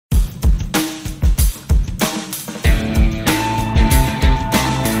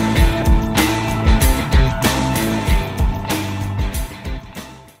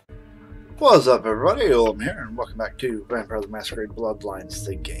What's up, everybody? I'm here, and welcome back to Vampire the Masquerade Bloodlines,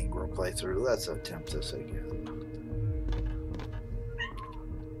 the Gangrel playthrough. Let's attempt this again.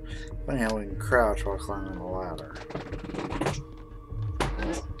 Funny how we can crouch while climbing the ladder.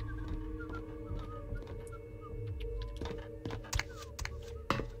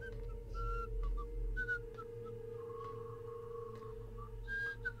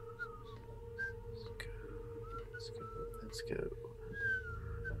 Let's go.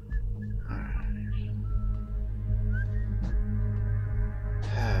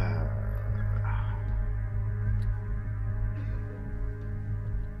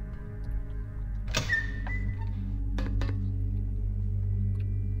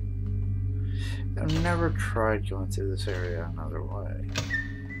 I've never tried going through this area another way.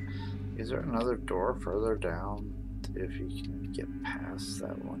 Is there another door further down if you can get past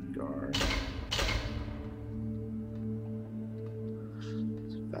that one guard?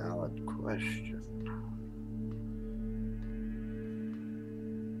 It's a valid question.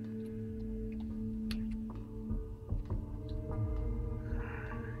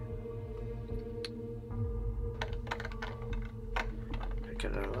 Pick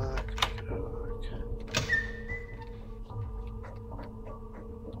it up.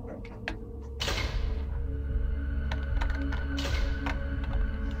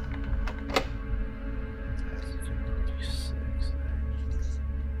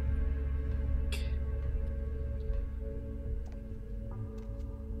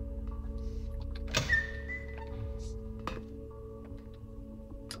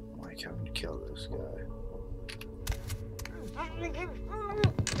 Having to kill this guy.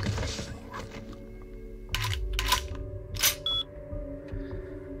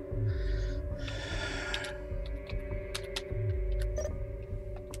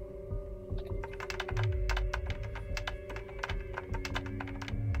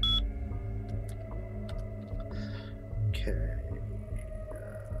 Okay.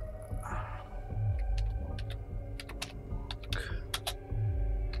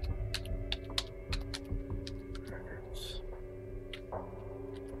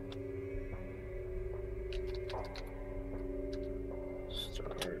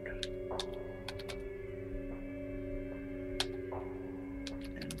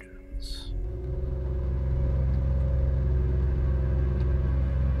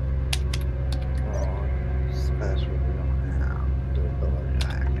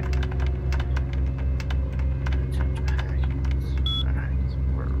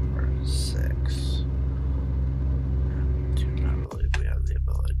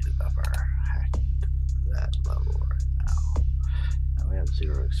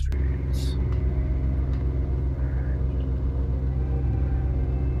 Zero experience.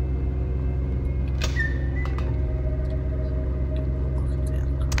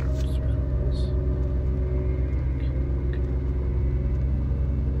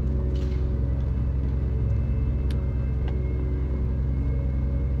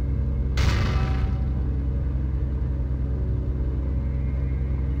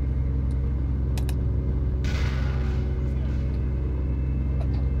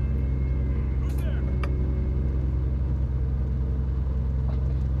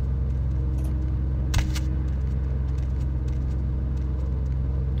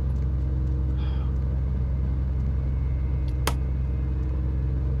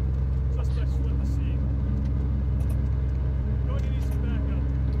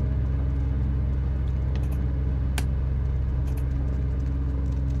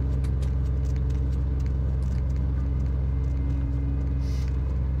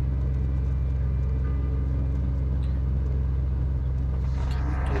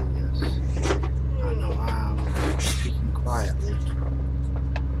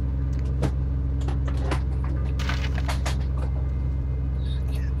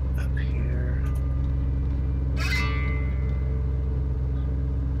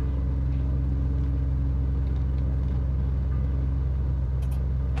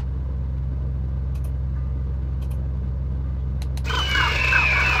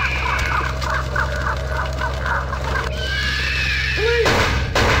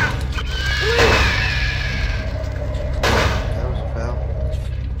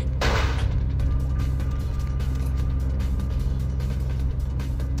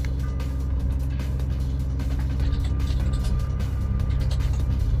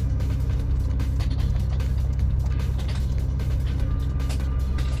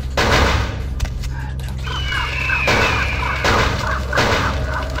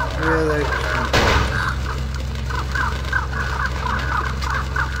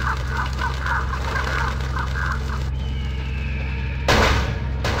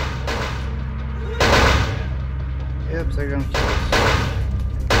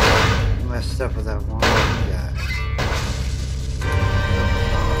 messed up with that one guy.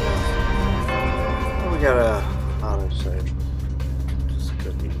 Oh, we got a autosave. Just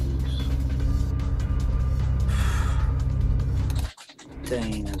could use.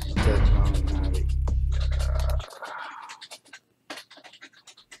 Dane is definitely not it.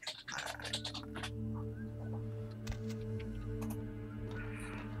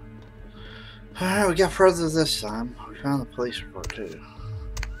 Alright, we got further this time. We found the police report too.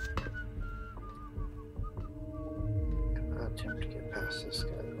 I attempt to get past this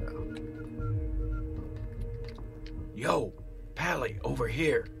guy though. Yo, Pally, over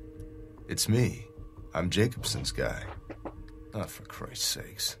here. It's me. I'm Jacobson's guy. Oh, for Christ's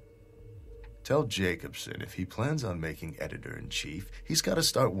sakes. Tell Jacobson if he plans on making editor-in-chief, he's got to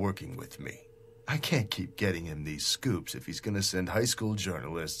start working with me. I can't keep getting him these scoops if he's going to send high school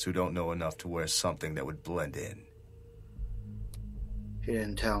journalists who don't know enough to wear something that would blend in. He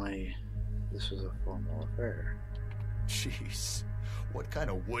didn't tell me this was a formal affair. Jeez. What kind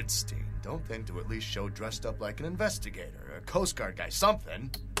of Woodstein? Don't think to at least show dressed up like an investigator, a Coast Guard guy,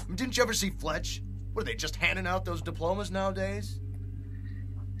 something. I mean, didn't you ever see Fletch? What, are they just handing out those diplomas nowadays?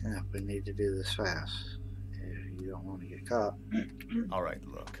 Yeah, we need to do this fast. If you don't want to get caught. All right,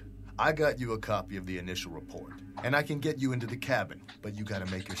 look. I got you a copy of the initial report, and I can get you into the cabin, but you gotta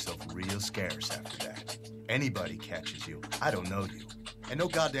make yourself real scarce after that. Anybody catches you, I don't know you. And no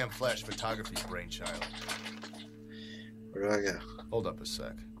goddamn flash photography brainchild. Where do I go? Hold up a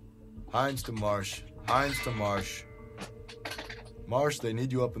sec. Hines to Marsh. Hines to Marsh. Marsh, they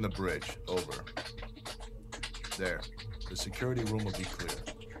need you up in the bridge. Over. There. The security room will be clear.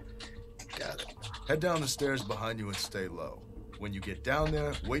 Got it. Head down the stairs behind you and stay low. When you get down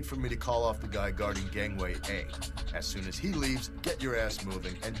there, wait for me to call off the guy guarding gangway A. As soon as he leaves, get your ass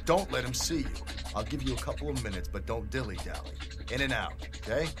moving, and don't let him see you. I'll give you a couple of minutes, but don't dilly-dally. In and out,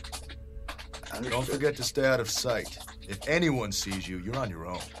 okay? Understood. Don't forget to stay out of sight. If anyone sees you, you're on your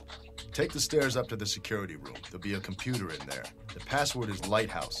own. Take the stairs up to the security room. There'll be a computer in there. The password is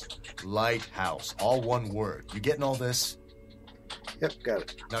Lighthouse. Lighthouse. All one word. You getting all this? Yep, got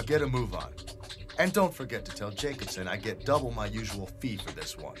it. Now get a move on. And don't forget to tell Jacobson I get double my usual fee for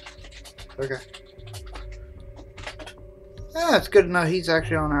this one. Okay. Yeah, it's good to know he's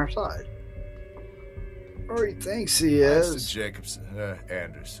actually on our side. Or he thinks he Hines is. to Jacobson.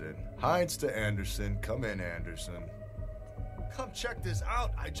 Anderson. Hines to Anderson. Come in, Anderson. Come check this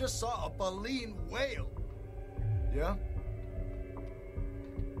out. I just saw a baleen whale. Yeah?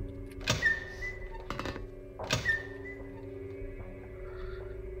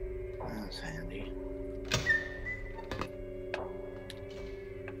 That's handy.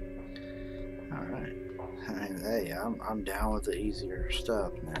 Alright. I mean, hey, I'm down with the easier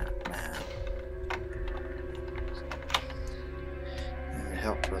stuff now. And it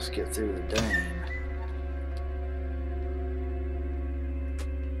helped us get through the Dane.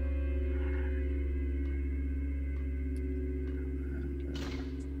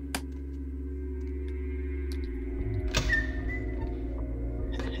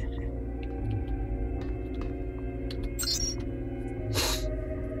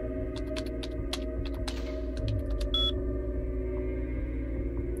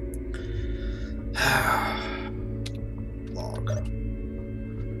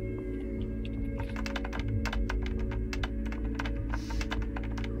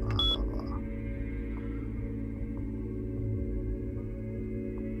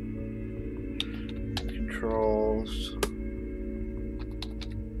 Controls.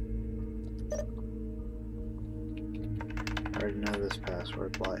 I already know this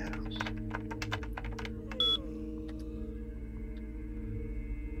password, Lighthouse.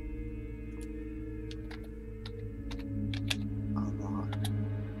 Unlock.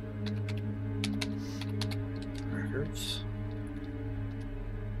 Records.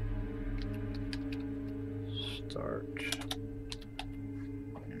 Start.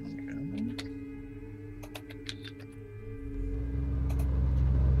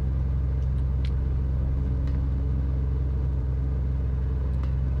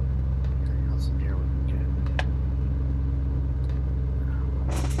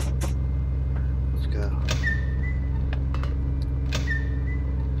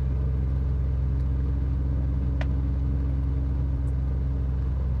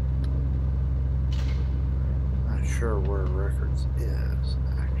 Sure where records is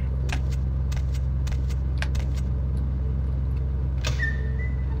actually.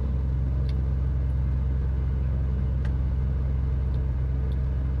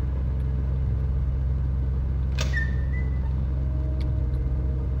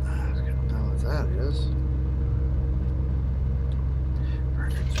 I was gonna know what that is.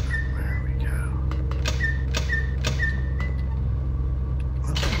 Records, where are we?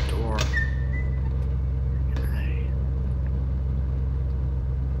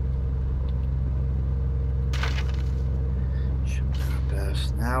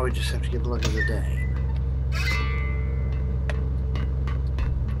 this. Now we just have to get a look at the Dane.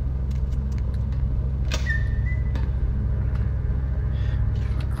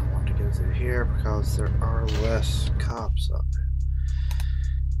 I want to go through here because there are less cops up.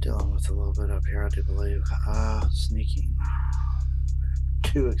 Dealing with a little bit up here, I do believe. Sneaking.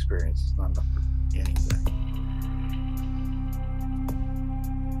 2 experiences, not enough for anything.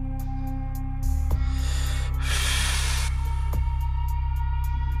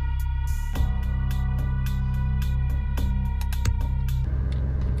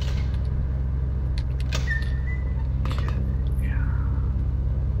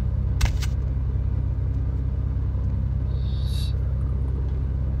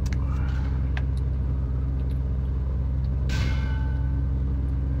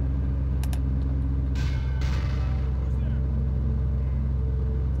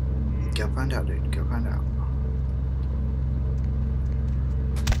 Go find out, dude. Go find out.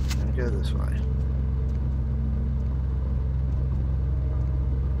 I'm gonna go this way.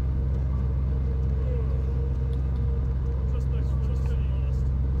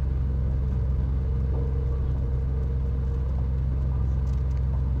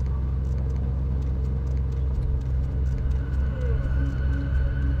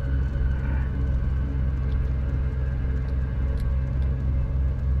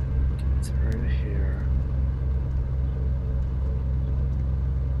 Through here.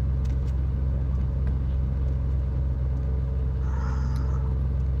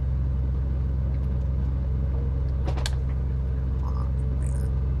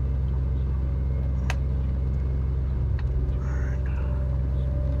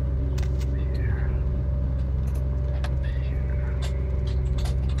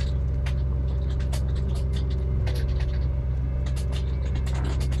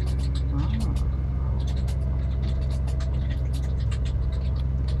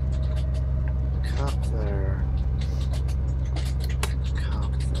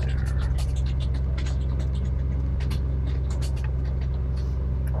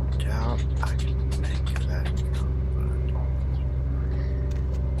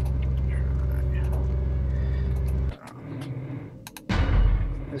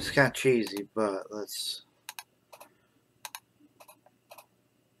 It's kind of cheesy, but let's.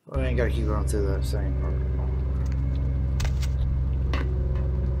 We ain't gotta keep going through that same part.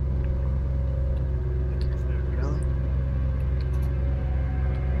 Really?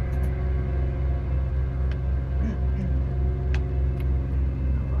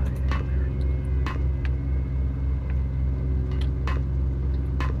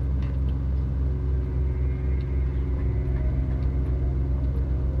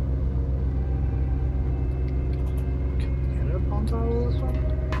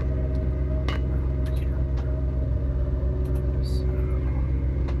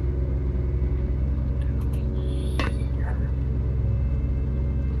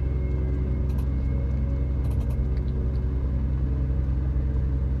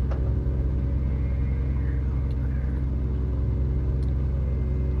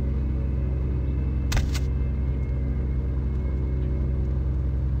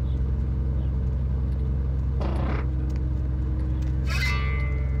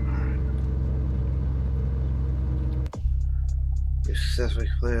 You successfully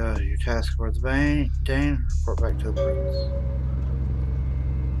completed your task aboard the Dane. Report back to the prince.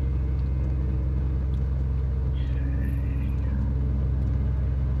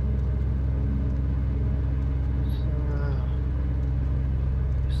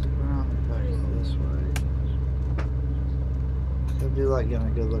 I do like getting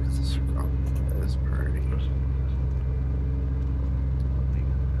a good look at the circle. That is pretty.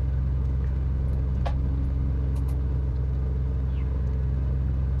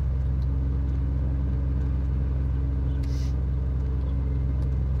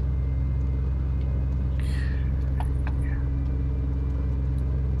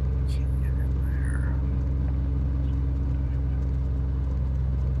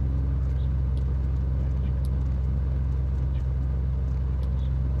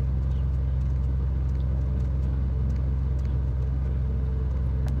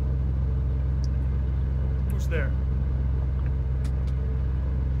 There.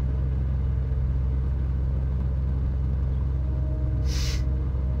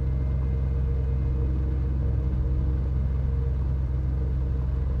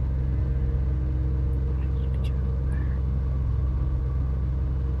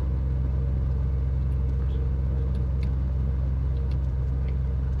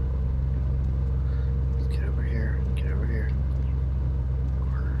 Get over here. Get over here.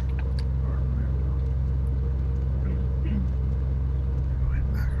 Or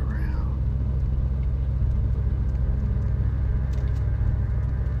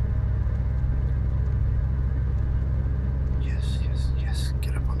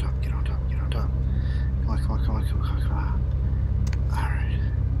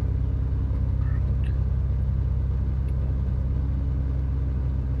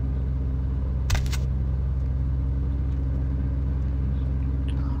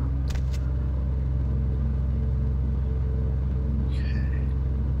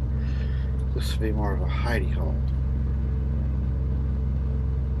This would be more of a hidey hole.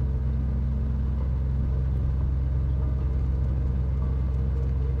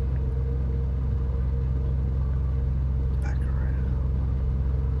 Back around.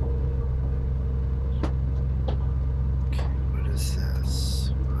 Okay, what is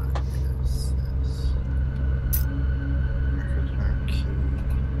this? What is this? Record key.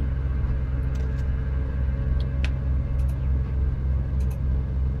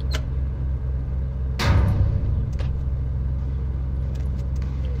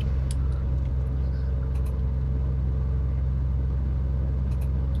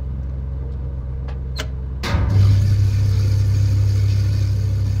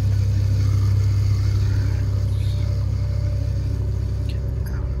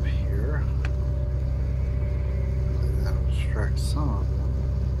 Some of them.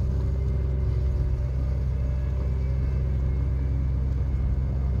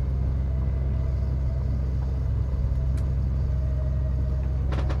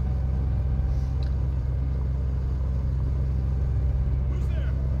 Who's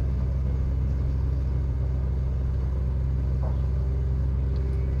there?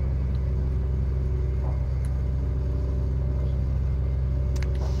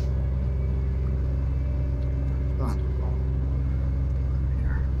 Fun.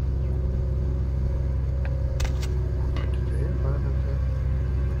 Here.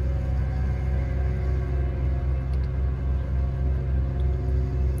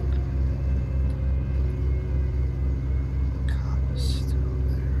 Cop is still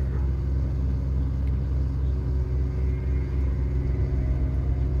there.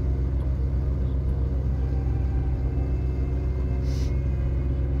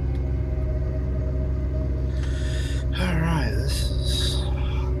 Alright, this is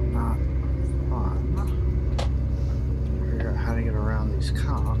not fun. Figure out how to get around these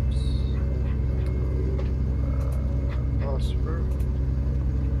cops. Phosphor.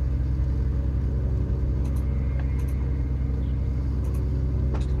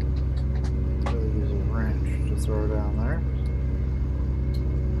 Really use a wrench to throw down there.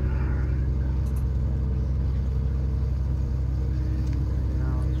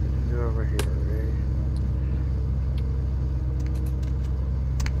 Now what we can do over here, eh?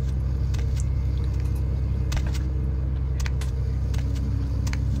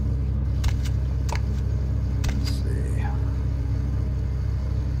 Let's see.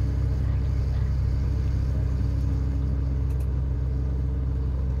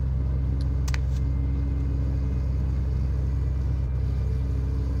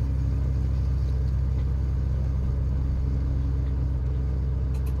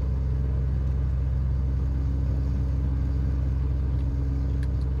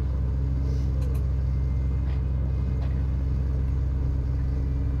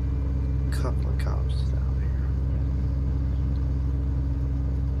 Couple of cops down here.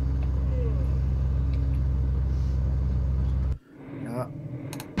 Yep.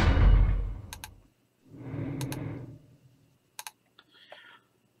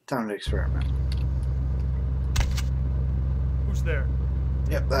 Time to experiment. Who's there?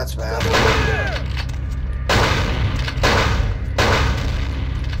 Yep, that's bad.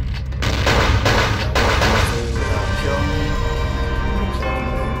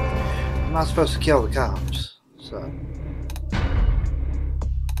 I'm not supposed to kill the cops, so load.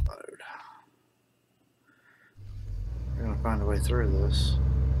 We're gonna find a way through this.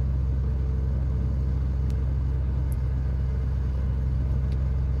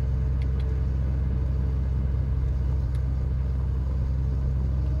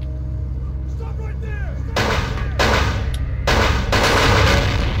 Stop right there!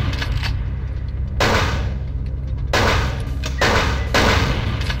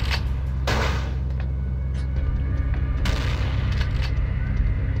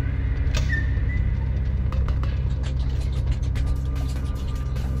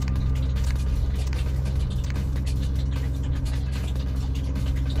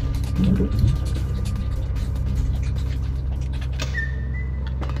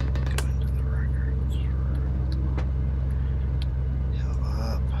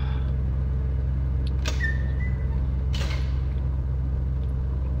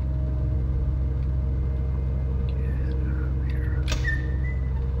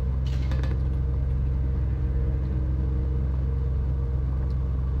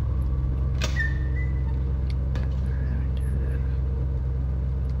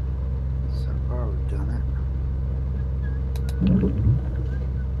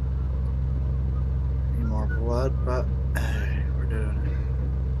 Need more blood, but hey, we're doing it.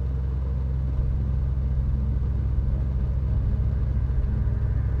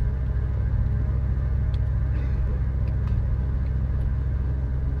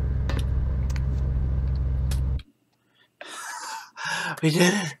 We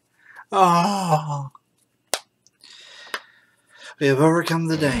did it! Oh! We have overcome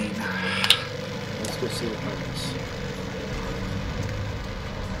the Dane. Let's go see the prince.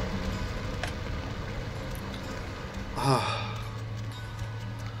 Oh.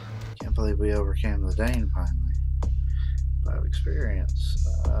 Can't believe we overcame the Dane finally. 5 experience.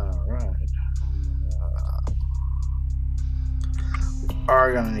 Alright. We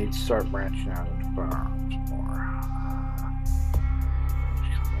are going to need to start branching out into firearms more.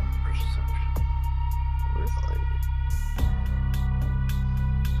 Really?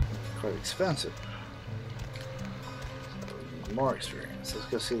 Quite expensive. So we need more experience. Let's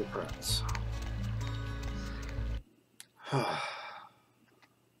go see the prince.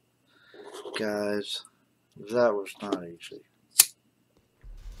 Guys, that was not easy.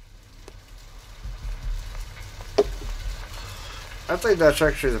 I think that's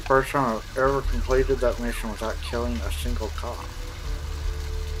actually the first time I've ever completed that mission without killing a single cop.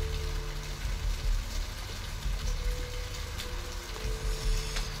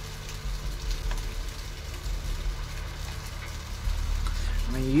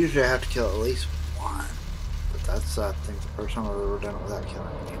 I mean, usually I have to kill at least one, but that's, I think, the first time I've ever done it without killing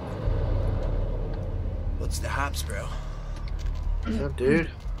anyone. What's the hops, bro? What's up, dude? I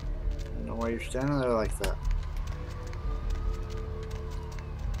don't know why you're standing there like that.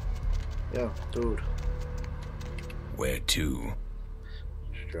 Yo, dude. Where to?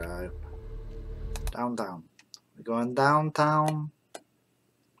 Just drive. Downtown. We're going downtown.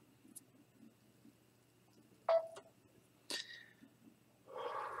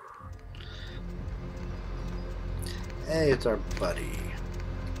 Hey, it's our buddy.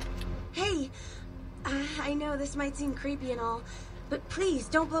 Hey, I know this might seem creepy and all, but please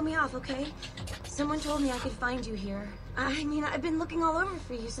don't blow me off, okay? Someone told me I could find you here. I mean, I've been looking all over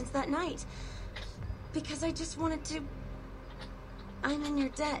for you since that night. Because I just wanted to... I'm in your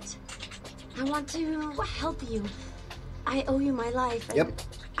debt. I want to help you. I owe you my life. And Yep.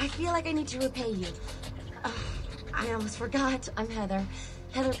 I feel like I need to repay you. I almost forgot. I'm Heather.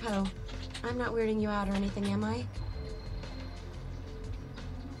 Heather Poe. I'm not weirding you out or anything, am I?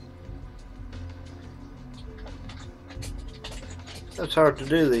 It's hard to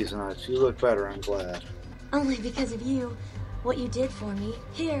do these nights. You look better, I'm glad. Only because of you. What you did for me.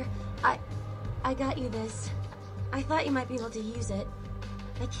 Here, I got you this. I thought you might be able to use it.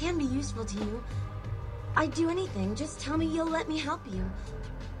 I can be useful to you. I'd do anything. Just tell me you'll let me help you.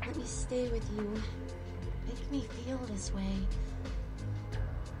 Let me stay with you. Make me feel this way.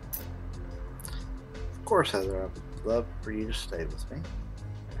 Of course, Heather, I would love for you to stay with me.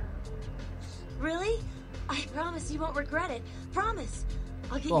 Really? I promise you won't regret it. Promise.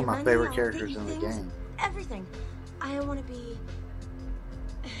 I'll get One you of my money, favorite I'll characters get you in the things, game. Everything. I want to be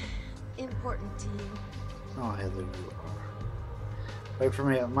important to you. Oh, Heather, you are. Wait for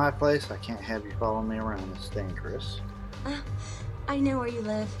me at my place. I can't have you follow me around. It's dangerous. I know where you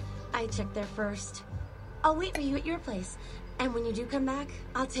live. I checked there first. I'll wait for you at your place. And when you do come back,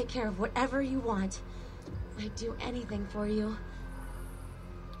 I'll take care of whatever you want. I'd do anything for you.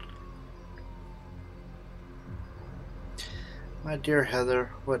 My dear Heather,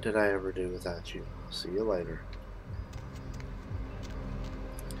 what did I ever do without you? See you later.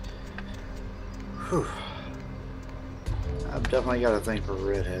 Whew. I've definitely got a thing for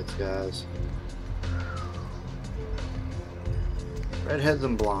redheads, guys. Redheads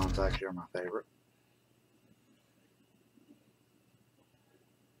and blondes actually are my favorite.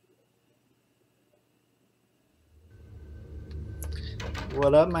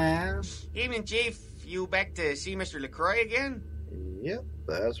 What up, man? Evening, Chief. You back to see Mr. LaCroix again? Yep,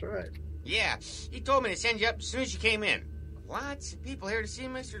 that's right. Yeah, he told me to send you up as soon as you came in. Lots of people here to see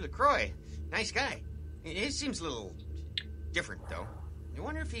Mr. LaCroix. Nice guy. He seems a little different, though. I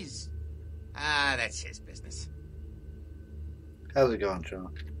wonder if he's... that's his business. How's it going,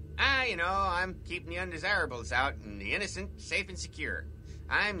 Sean? You know, I'm keeping the undesirables out and the innocent safe and secure.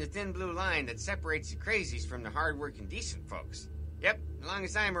 I'm the thin blue line that separates the crazies from the hard-working decent folks. Yep, as long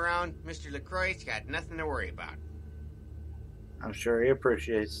as I'm around, Mr. LaCroix's got nothing to worry about. I'm sure he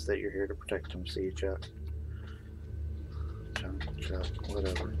appreciates that you're here to protect him. See you, Chuck. Chuck,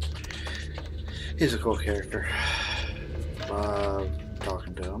 whatever. He's a cool character.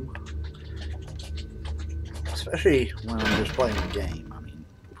 Talking to him. Especially when I'm just playing the game. I mean,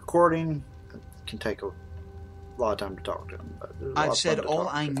 recording can take a lot of time to talk to him. But I've said all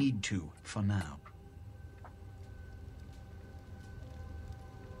I need to for now.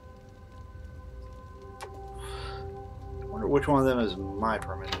 I wonder which one of them is my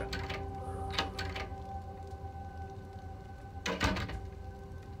permission.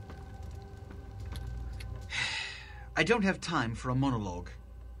 I don't have time for a monologue.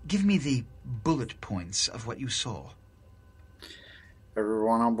 Give me the bullet points of what you saw.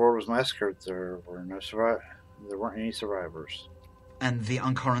 Everyone on board was massacred. There weren't any survivors. And the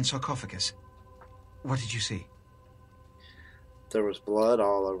Ankaran sarcophagus. What did you see? There was blood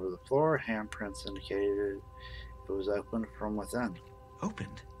all over the floor. Handprints indicated it was opened from within.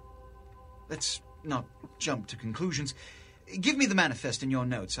 Opened? Let's not jump to conclusions. Give me the manifest in your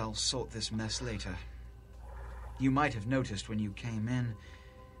notes. I'll sort this mess later. You might have noticed when you came in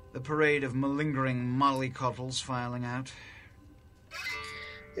the parade of malingering mollycoddles filing out.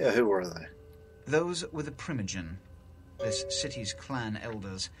 Yeah, who were they? Those were the Primogen, this city's clan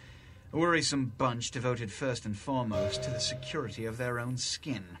elders. A worrisome bunch devoted first and foremost to the security of their own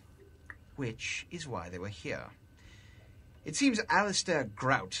skin. Which is why they were here. It seems Alistair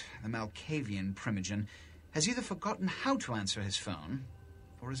Grout, the Malkavian Primogen, has either forgotten how to answer his phone,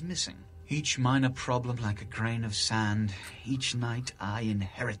 or is missing. Each minor problem like a grain of sand. Each night I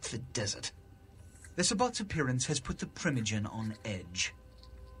inherit the desert. The Sabbat's appearance has put the Primogen on edge.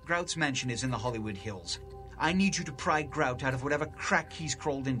 Grout's mansion is in the Hollywood Hills. I need you to pry Grout out of whatever crack he's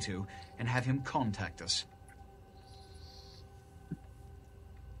crawled into and have him contact us.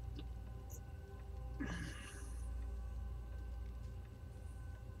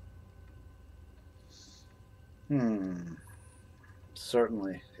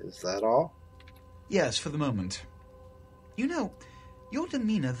 Certainly. Is that all? Yes, for the moment. You know, your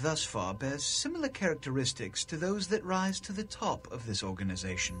demeanor thus far bears similar characteristics to those that rise to the top of this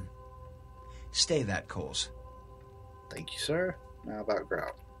organization. Stay that course. Thank you, sir. Now about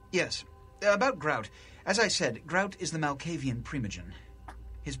Grout. Yes, about Grout. As I said, Grout is the Malkavian Primogen.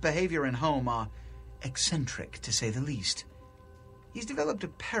 His behavior and home are eccentric, to say the least. He's developed a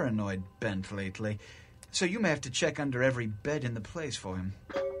paranoid bent lately, so you may have to check under every bed in the place for him.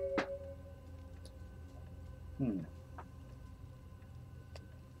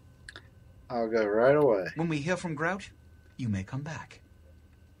 I'll go right away. When we hear from Grout, you may come back.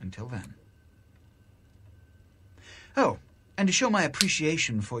 Until then. Oh, and to show my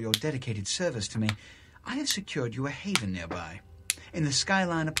appreciation for your dedicated service to me, I have secured you a haven nearby, in the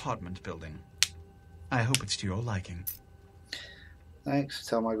Skyline apartment building. I hope it's to your liking. Thanks.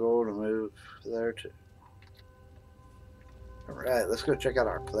 Tell my goal to move there too. Alright, let's go check out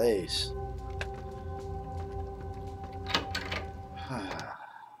our place.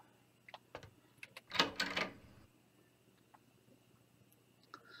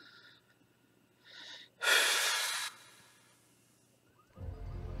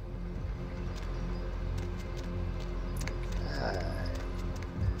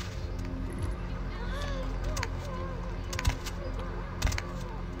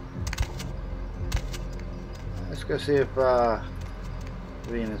 Let's go see if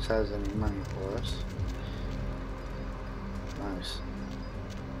Venus has any money for us. Nice.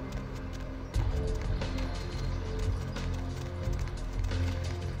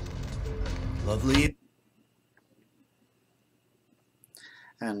 Lovely.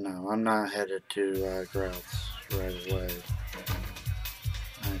 And no, I'm not headed to Grout's right away.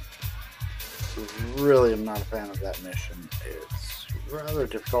 I really am not a fan of that mission. It's rather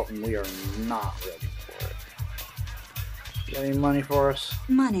difficult and we are not ready for it. You got any money for us?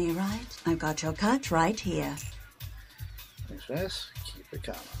 Money, right? I've got your cut right here. Thanks, miss. Keep it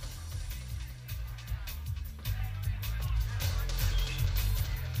coming.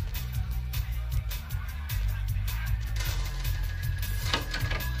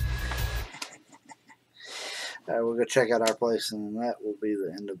 Alright, we'll go check out our place and that will be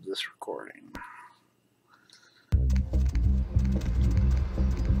the end of this recording.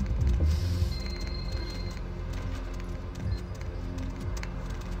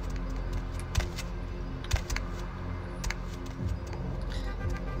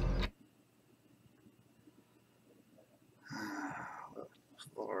 What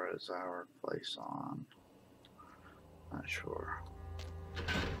floor is our place on? Not sure.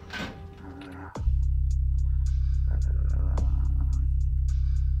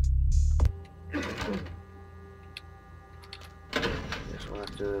 Guess we'll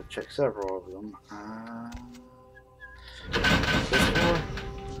have to check several of them. This floor?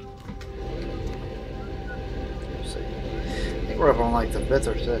 Let's see. I think we're up on like the 5th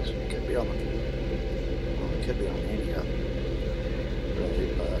or 6th. We could be on the. Well, we could be on any of them. Really,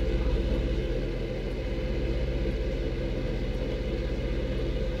 but.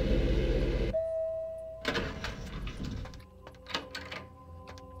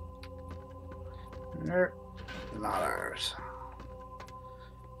 Nope, not ours.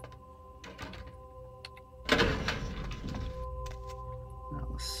 Now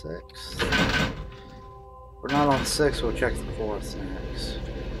the 6th. We're not on 6, we'll check the 4th next.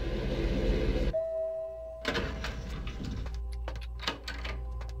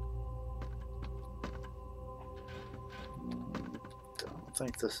 Don't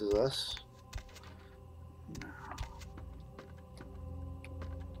think this is us. No.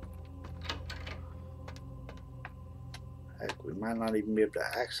 Heck, we might not even be able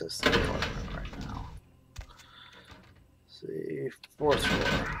to access the apartment right now. Let's see, 4th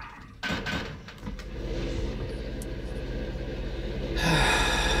floor.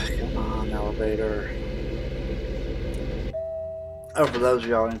 Come on, elevator. Oh, for those of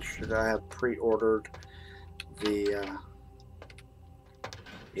y'all interested, I have pre-ordered the,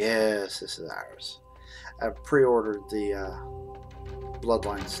 yes, this is ours. I've pre-ordered the,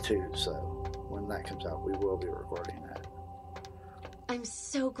 Bloodlines 2, so when that comes out, we will be recording that. I'm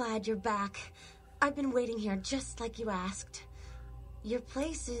so glad you're back. I've been waiting here just like you asked. Your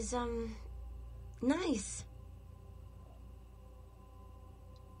place is, nice.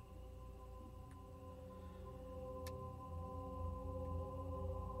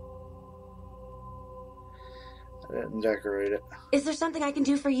 I didn't decorate it. Is there something I can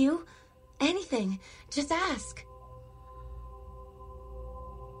do for you? Anything. Just ask.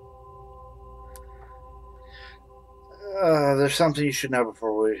 There's something you should know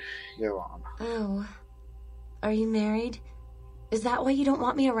before we go on. Oh. Are you married? Is that why you don't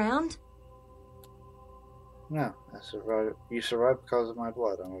want me around? No, I survived. You survived because of my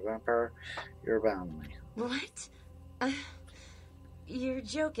blood. I'm a vampire. You're bound to me. What? You're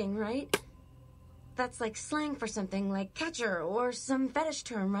joking, right? That's like slang for something like catcher or some fetish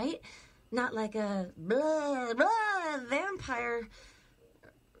term, right? Not like a blah, blah, vampire,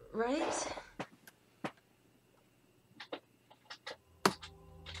 right?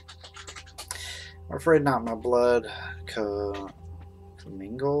 I'm afraid not. My blood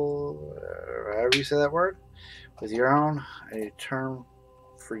commingle, however you say that word, with your own. A term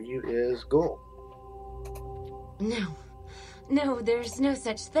for you is ghoul. No, there's no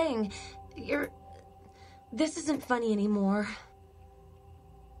such thing. This isn't funny anymore.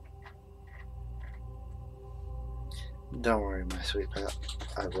 Don't worry, my sweet pet.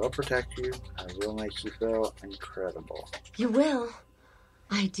 I will protect you. I will make you feel incredible. You will.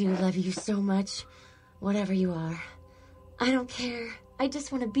 I do love you so much. Whatever you are. I don't care. I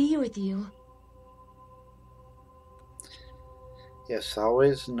just want to be with you. Yes,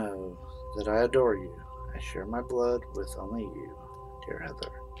 always know that I adore you. I share my blood with only you, dear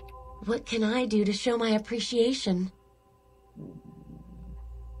Heather. What can I do to show my appreciation?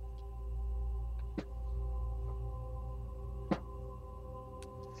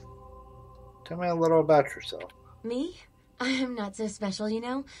 Tell me a little about yourself. Me? I'm not so special, you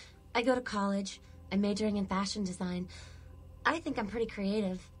know? I go to college. I'm majoring in fashion design. I think I'm pretty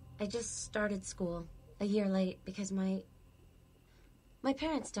creative. I just started school a year late because my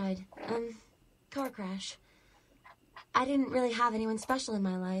parents died. Car crash. I didn't really have anyone special in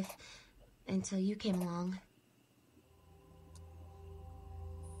my life until you came along.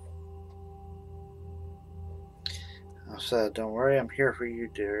 I said, don't worry, I'm here for you,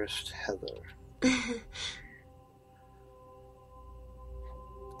 dearest Heather.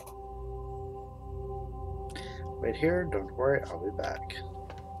 Wait here, don't worry, I'll be back.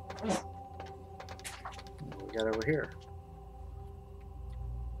 What we got over here?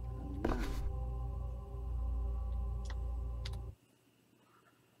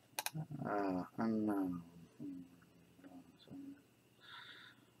 Unknown.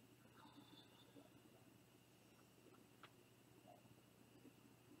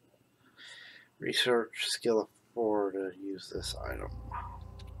 Research skill of 4 to use this item.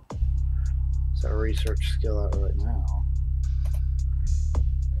 Is that a research skill out right now?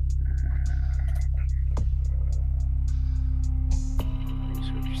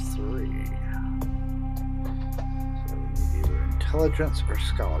 Research 3. So we need either intelligence or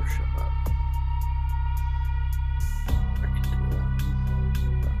scholarship up. I can do that.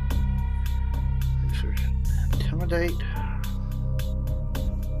 Research intimidate.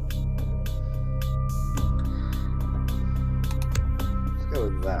 Let's go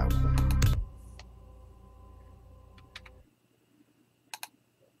with that one.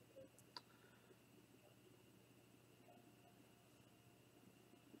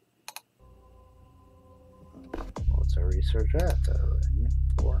 What's our research at though?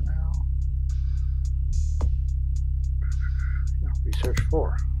 4 now. No, research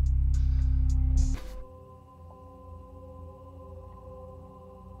 4.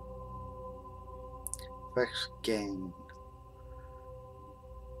 Effects gain.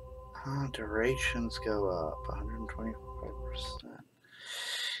 Durations go up 125%.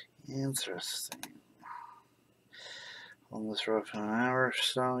 Interesting. On this rough an hour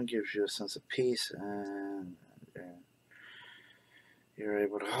stone gives you a sense of peace, and you're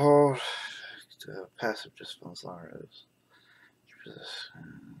able to hold. Passive disciplines arrows.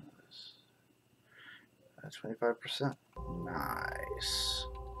 25%. Nice.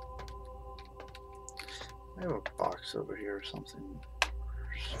 I have a box over here or something.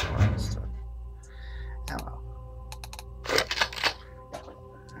 Stuff. Ammo.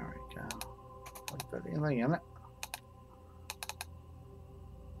 There we go. Got anything in it?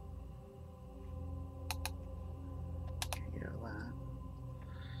 Get that.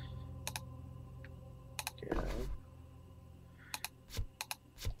 Go.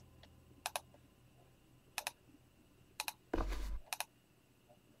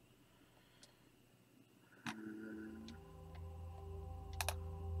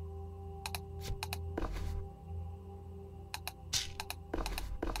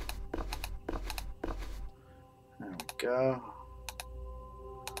 Go.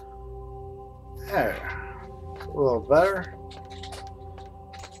 There. A little better.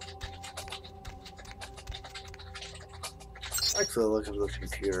 I like the look of the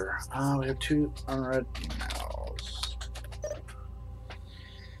computer. We have 2 unread emails.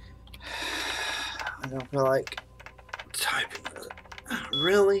 I don't feel like typing with it.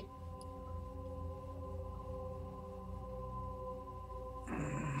 Really?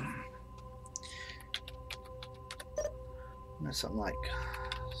 Something like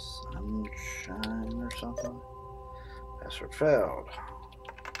sunshine or something. Password failed.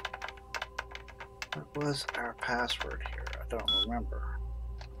 What was our password here? I don't remember.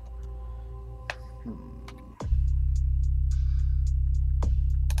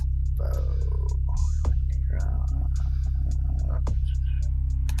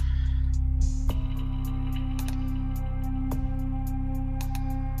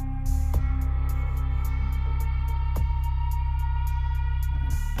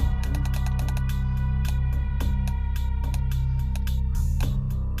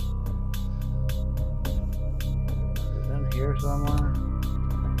 Here somewhere?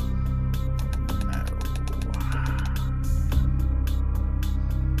 No.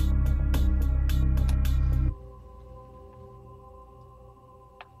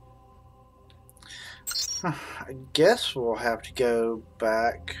 I guess we'll have to go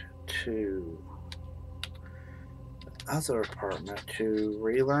back to the other apartment to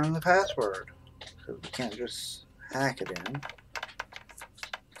relearn the password, because we can't just hack it in.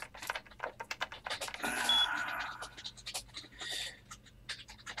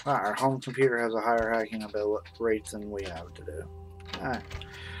 Our home computer has a higher hacking rate than we have to do. Alright.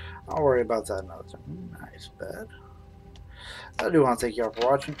 I'll worry about that another time. Nice bed. I do want to thank y'all for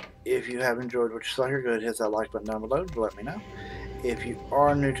watching. If you have enjoyed what you saw here, go ahead and hit that like button down below to let me know. If you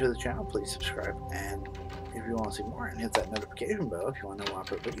are new to the channel, please subscribe. And if you want to see more, and hit that notification bell if you want to know when I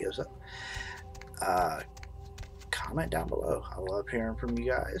put videos up. Comment down below. I love hearing from you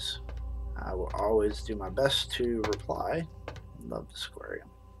guys. I will always do my best to reply. Love this aquarium.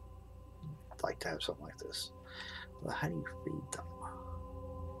 Like to have something like this. Well, how do you feed them?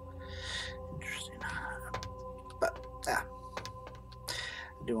 Interesting. But yeah,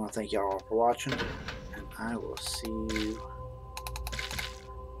 I do want to thank y'all for watching, and I will see you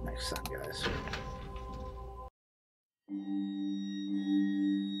next time, guys.